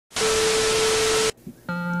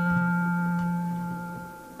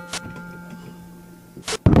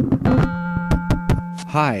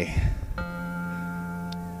Hi.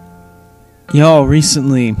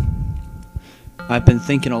 Recently I've been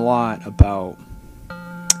thinking a lot about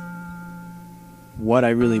what I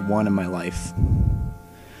really want in my life.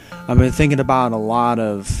 I've been thinking about a lot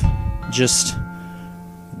of just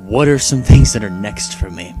what are some things that are next for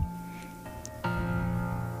me.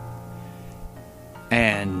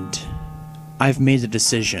 And I've made a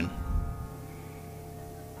decision.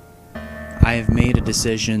 I have made a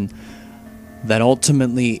decision that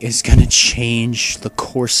ultimately is going to change the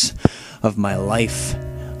course of my life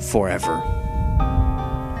forever.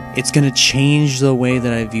 It's going to change the way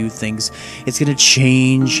that I view things. It's going to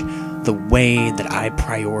change the way that I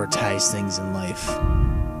prioritize things in life.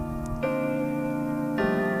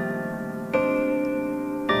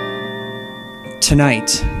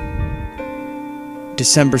 Tonight,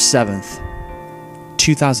 December 7th,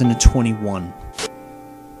 2021,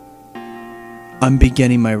 I'm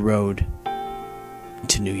beginning my road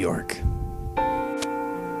to New York.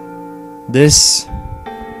 This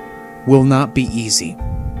will not be easy.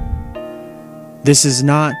 This is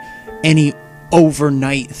not any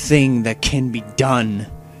overnight thing that can be done.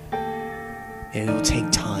 It will take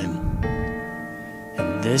time.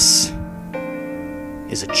 And this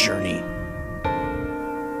is a journey.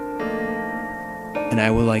 And I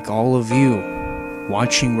would like all of you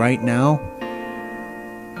watching right now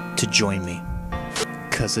to join me.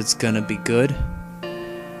 Because it's gonna be good.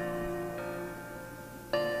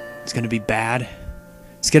 It's gonna be bad.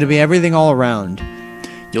 It's gonna be everything all around.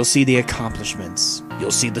 You'll see the accomplishments.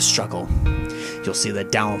 You'll see the struggle. You'll see the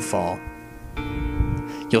downfall.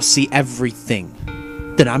 You'll see everything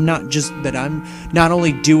that I'm not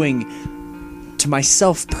only doing to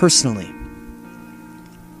myself personally,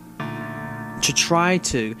 to try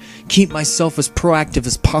to keep myself as proactive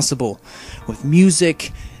as possible with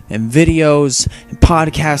music and videos and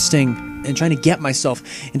podcasting and trying to get myself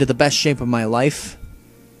into the best shape of my life,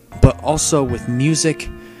 but also with music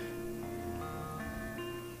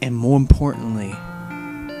and, more importantly,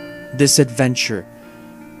 this adventure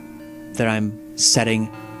that I'm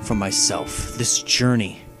setting for myself, this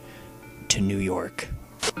journey to New York.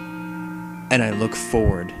 And I look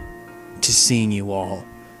forward to seeing you all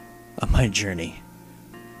on my journey,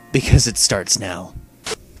 because it starts now.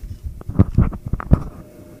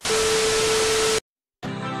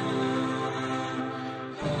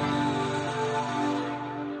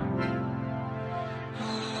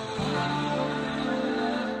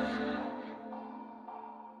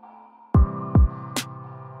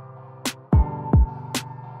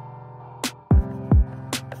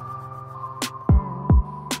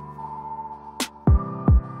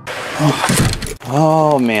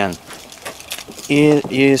 Oh man,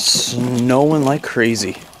 it is snowing like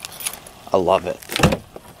crazy. I love it.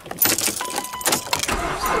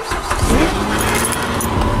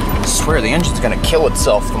 I swear the engine's gonna kill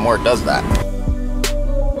itself the more it does that.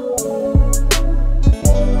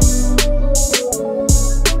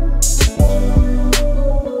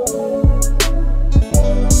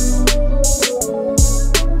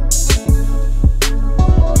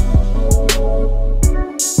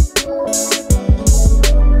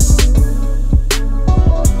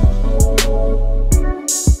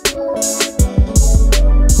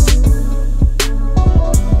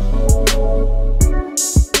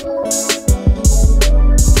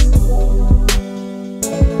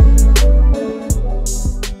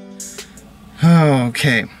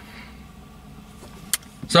 Okay,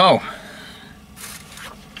 so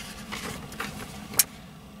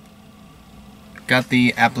got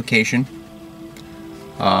the application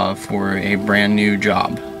for a brand new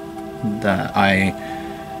job that I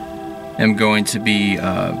am going to be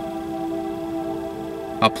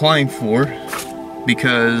applying for,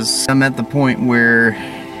 because I'm at the point where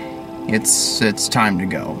it's time to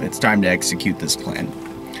go. It's time to execute this plan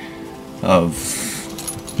of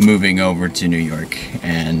moving over to New York.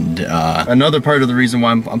 And another part of the reason why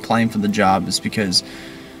I'm applying for the job is because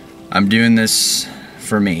I'm doing this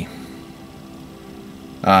for me.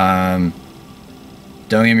 Don't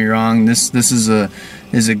get me wrong, this is a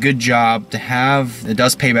good job to have. It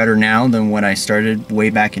does pay better now than when I started way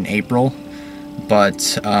back in April,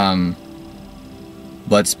 but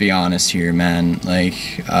let's be honest here, man.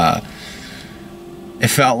 Like, it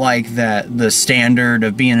felt like that the standard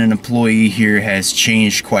of being an employee here has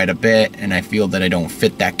changed quite a bit, and I feel that I don't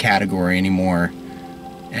fit that category anymore.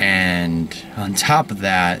 And on top of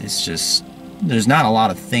that, it's just, there's not a lot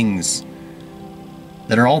of things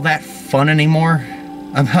that are all that fun anymore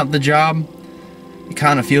about the job. It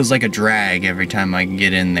kind of feels like a drag every time I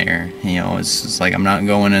get in there. You know, it's just like I'm not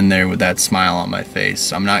going in there with that smile on my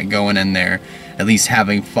face. I'm not going in there at least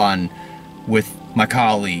having fun with my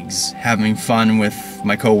colleagues, having fun with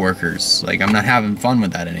my coworkers. Like, I'm not having fun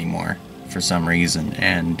with that anymore for some reason.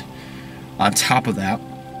 And on top of that,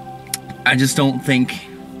 I just don't think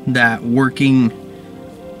that working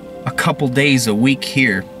a couple days a week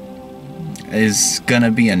here is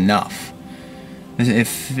gonna be enough.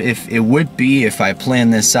 If it would be if I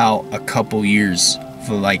plan this out a couple years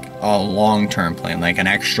for like a long-term plan, like an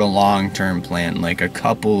extra long-term plan, like a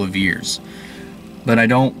couple of years. But I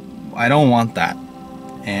don't want that.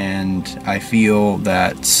 And I feel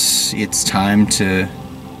that it's time to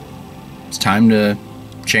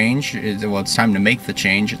change. Well, it's time to make the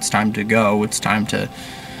change. It's time to go. It's time to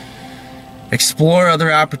explore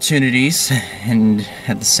other opportunities, and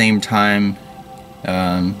at the same time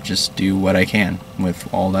just do what I can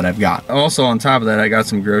with all that I've got. Also, on top of that, I got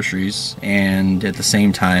some groceries, and at the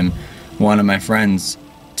same time, one of my friends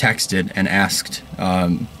texted and asked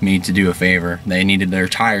me to do a favor. They needed their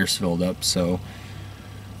tires filled up, so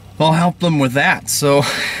I'll help them with that. So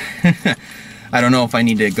I don't know if I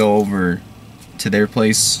need to go over to their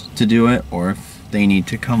place to do it, or if they need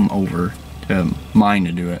to come over to mine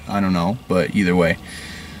to do it. I don't know, but either way,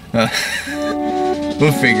 we'll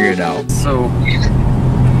figure it out. So,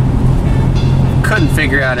 couldn't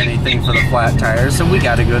figure out anything for the flat tires, so we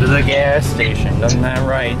gotta go to the gas station. Doesn't that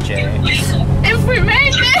right, Jay? If we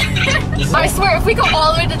make it! I swear, if we go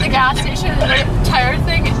all the way to the gas station and the tire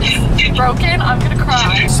thing is broken, I'm gonna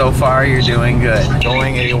cry. So far, you're doing good.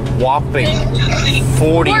 Going a whopping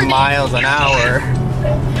 40 miles an hour.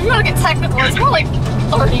 If you wanna get technical, it's more like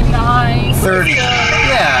 39. 30.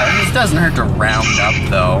 Yeah, it doesn't hurt to round up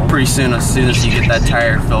though. Pretty soon, as soon as you get that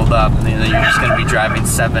tire filled up, then you're just gonna be driving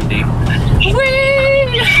 70.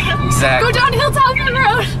 Whee! Exactly. Go down Hilltop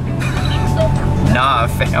Road! Nah,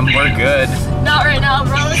 fam, we're good. Not right now,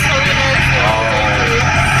 bro. It's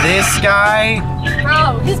This guy?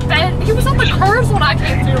 Bro, he was on the curves when I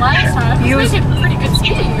came through last time. He was making pretty good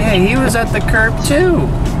speed. Yeah, he was at the curb too.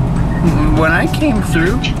 When I came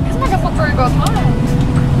through. He's like a flip very both times.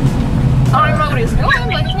 I don't even know what he's doing.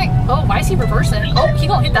 Like, he's like, oh, why is he reversing? Oh, he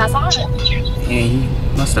gonna hit that sign. Yeah, he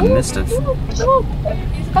must have missed it. He's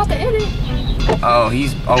about to hit it. Oh,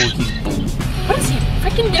 he's What is he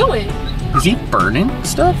freaking doing? Is he burning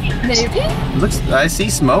stuff? Maybe? I see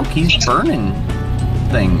smoke. He's burning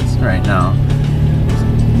things right now.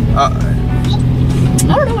 I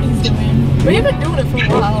don't know what he's doing. We've been doing it for a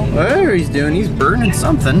while. Whatever he's doing, he's burning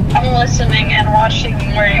something. I'm listening and watching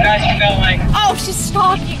where you guys are going. Oh, she's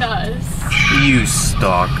stalking us. You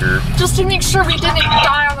stalker. Just to make sure we didn't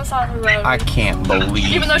die on the side of the road. I can't believe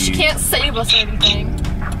Even though she you. can't save us or anything.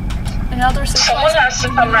 And now they're Someone has to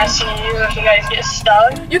come rescue you if you guys get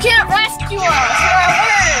stuck. You can't rescue us! You're our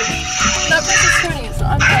word! That person's shooting us, so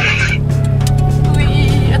I'm ready.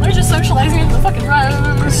 And they're just socializing in the fucking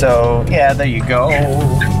road. So, yeah, there you go.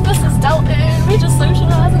 This is Delton. We just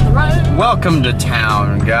socialize in the road. Welcome to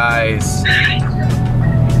town, guys.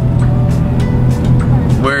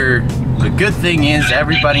 Where the good thing is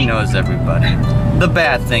everybody knows everybody. The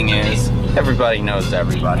bad thing is everybody knows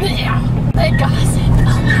everybody. Yeah, they gossip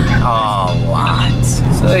a lot.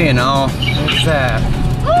 So, you know, what's that?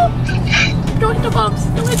 Oh, don't hit the bumps.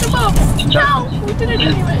 Don't hit the bumps. No, we did it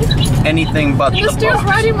anyway. Anything but This the dude's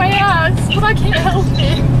bumps. riding my ass, but I can't help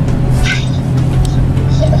it.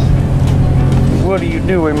 What are you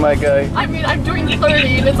doing, my guy? I mean, I'm doing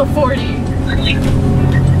 30 and it's a 40.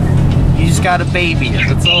 You just got a baby.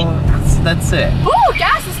 That's all. That's it. Ooh,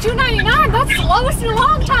 gas is $2.99. That's the lowest in a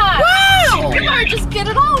long time. Wow! We better just get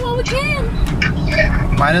it all while we can.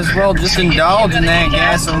 Might as well just indulge in that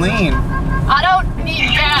gasoline. I don't need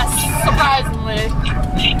gas, surprisingly.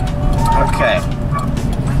 Okay.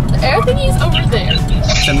 The air thingy's over there.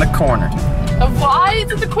 It's in the corner. And why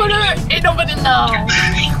it's in the corner, ain't nobody know.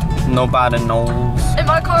 Nobody knows. And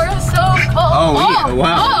my car is so cold.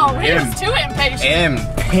 Wow. Oh, he was too impatient.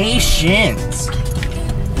 Impatience.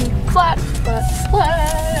 Flat.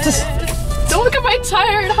 Don't look at my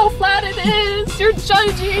tire and how flat it is. You're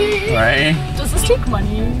judgy. Right? Does this take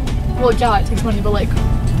money? Well, yeah, it takes money, but like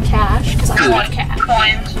cash, because I want cash.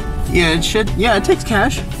 Coins. Yeah, it should. Yeah, it takes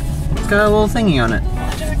cash. It's got a little thingy on it.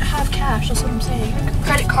 I don't have cash, that's what I'm saying.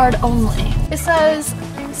 Credit card only. It says,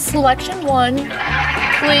 selection 1,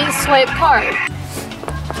 please swipe card.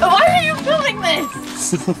 Why are you filming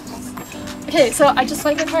this? Okay, so I just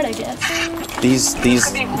swiped the card, I guess. These.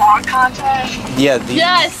 Big vlog contest. Yeah. These,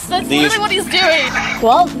 Yes, that's literally what he's doing.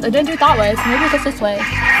 Well, I didn't do it that way, so maybe it goes this way.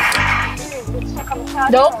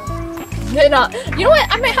 Nope. They're not. You know what?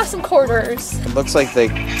 I might have some quarters. It looks like they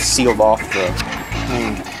sealed off the.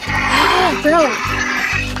 Bro,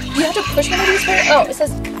 you have to push one of these first. Oh, it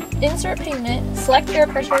says insert payment, select air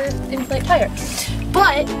pressure, inflate tire.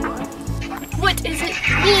 But what does it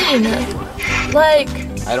mean? Like,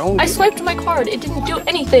 I swiped my card, it didn't do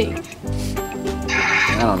anything.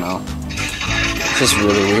 I don't know. It's just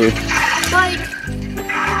really weird. Like,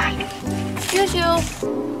 excuse you.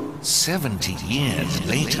 70 years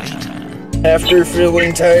later. After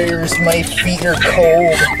filling tires, my feet are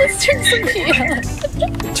cold. Let's turn some heat on.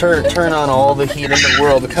 Turn on all the heat in the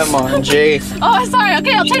world. Come on, Jay. Oh, I'm sorry.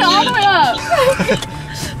 Okay, I'll turn it all the way up.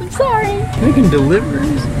 I'm sorry. We can deliver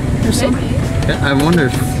or something. I wonder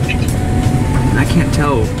if... I can't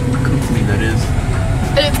tell what company that is.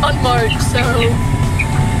 And it's unmarked, so...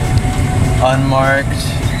 Unmarked.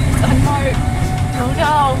 It's unmarked. Oh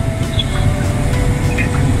no.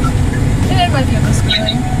 And my vehicle's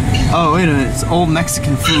squealing. Oh, wait a minute. It's old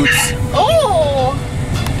Mexican foods. Oh!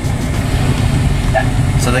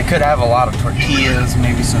 So they could have a lot of tortillas,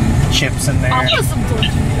 maybe some chips in there. I'll put some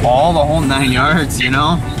tortillas. All the whole 9 yards, you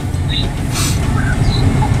know?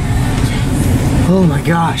 Oh my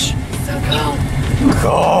gosh. So cold.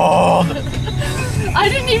 Cold. I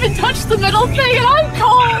didn't even touch the middle thing and I'm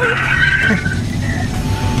cold.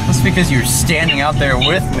 That's because you were standing out there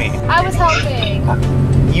with me. I was helping.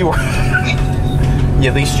 You were...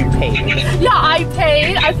 At least you paid. Yeah, I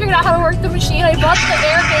paid. I figured out how to work the machine. I bought the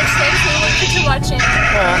air gauge thing so you wouldn't put too much in.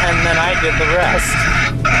 And then I did the rest.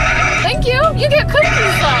 Thank you. You get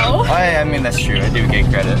cookies though. I mean, that's true. I do get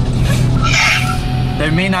credit.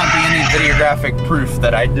 There may not be any videographic proof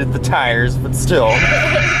that I did the tires, but still.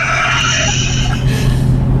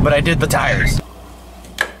 But I did the tires.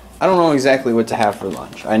 I don't know exactly what to have for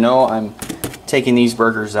lunch. I know I'm taking these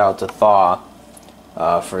burgers out to thaw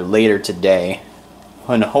for later today.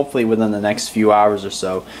 And hopefully within the next few hours or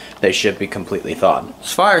so, they should be completely thawed.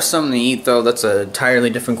 As far as something to eat though, that's an entirely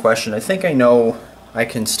different question. I think I know I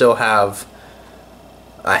can still have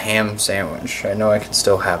a ham sandwich. I know I can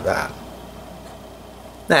still have that.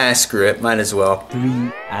 Nah, screw it, might as well.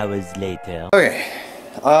 3 hours later. Okay,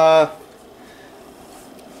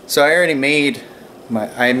 so I already made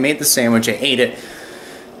I made the sandwich, I ate it,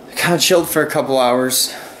 kind of chilled for a couple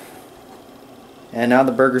hours. And now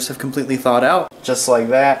the burgers have completely thawed out, just like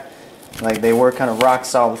that. Like they were kind of rock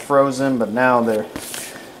solid frozen, but now they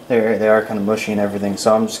are kind of mushy and everything.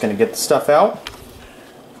 So I'm just gonna get the stuff out,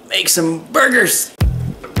 make some burgers.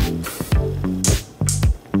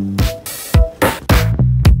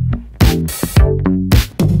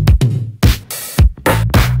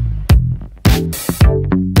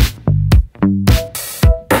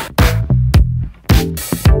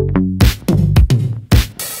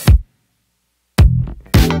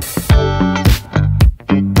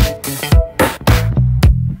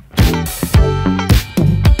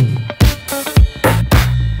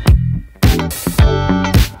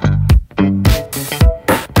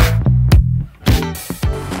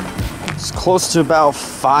 Close to about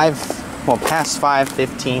past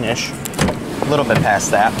 5:15-ish. A little bit past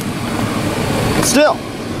that. But still,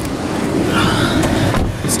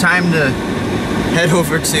 it's time to head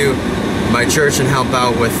over to my church and help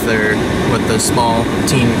out with the small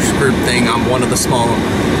teen group thing. I'm one of the small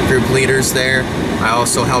group leaders there. I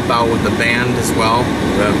also help out with the band as well.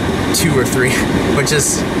 2 or 3, which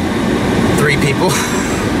is 3 people,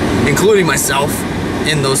 including myself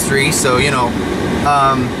in those 3. So, you know,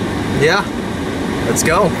 yeah, let's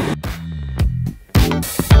go.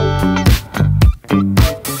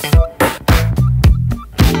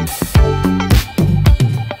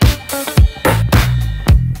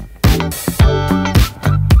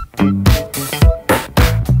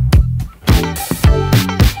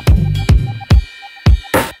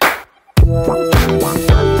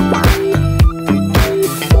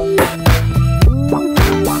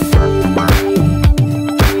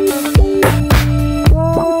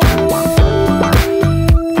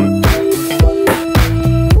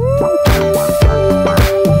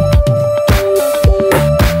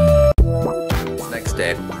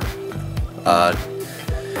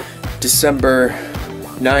 December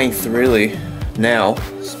 9th, really, now,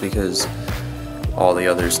 just because all the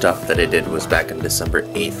other stuff that I did was back on December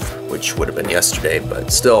 8th, which would have been yesterday,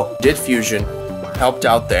 but still, did fusion, helped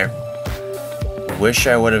out there. Wish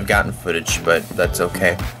I would have gotten footage, but that's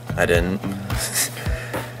okay, I didn't.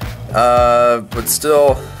 But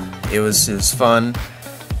still, it was fun.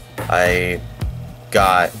 I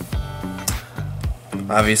got,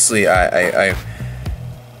 obviously, I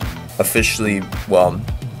officially, well,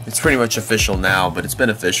 it's pretty much official now, but it's been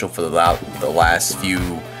official for the last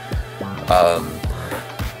few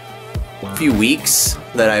weeks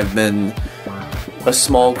that I've been a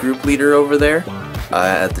small group leader over there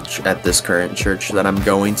at this current church that I'm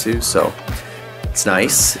going to. So It's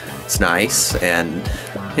nice. It's nice, and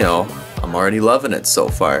you know, I'm already loving it so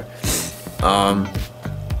far.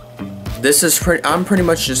 This is I'm pretty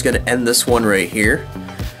much just gonna end this one right here.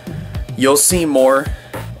 You'll see more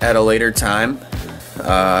at a later time.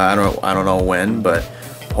 I don't know when, but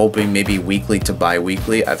hoping maybe weekly to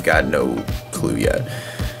bi-weekly. I've got no clue yet.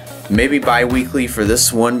 Maybe bi-weekly for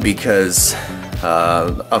this one because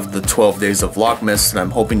of the 12 days of Vlogmas that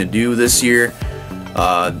I'm hoping to do this year.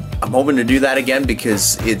 I'm hoping to do that again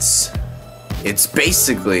because it's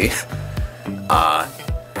basically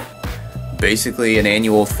basically an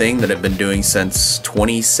annual thing that I've been doing since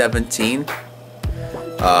 2017.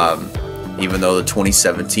 Even though the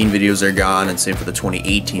 2017 videos are gone, and same for the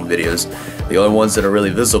 2018 videos, the only ones that are really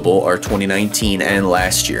visible are 2019 and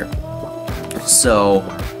last year. So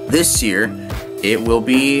this year it will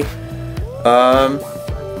be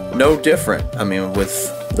no different. I mean, with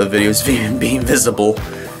the videos being visible,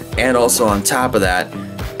 and also on top of that,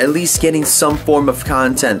 at least getting some form of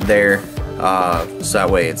content there, so that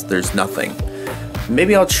way there's nothing.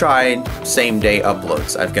 Maybe I'll try same day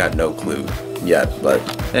uploads. I've got no clue yet, but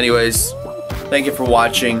anyways, thank you for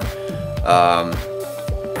watching, and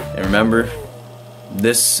remember,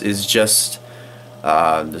 this is just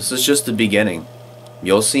the beginning.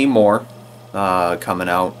 You'll see more coming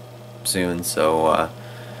out soon, so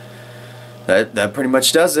that pretty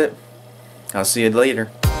much does it. I'll see you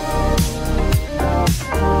later.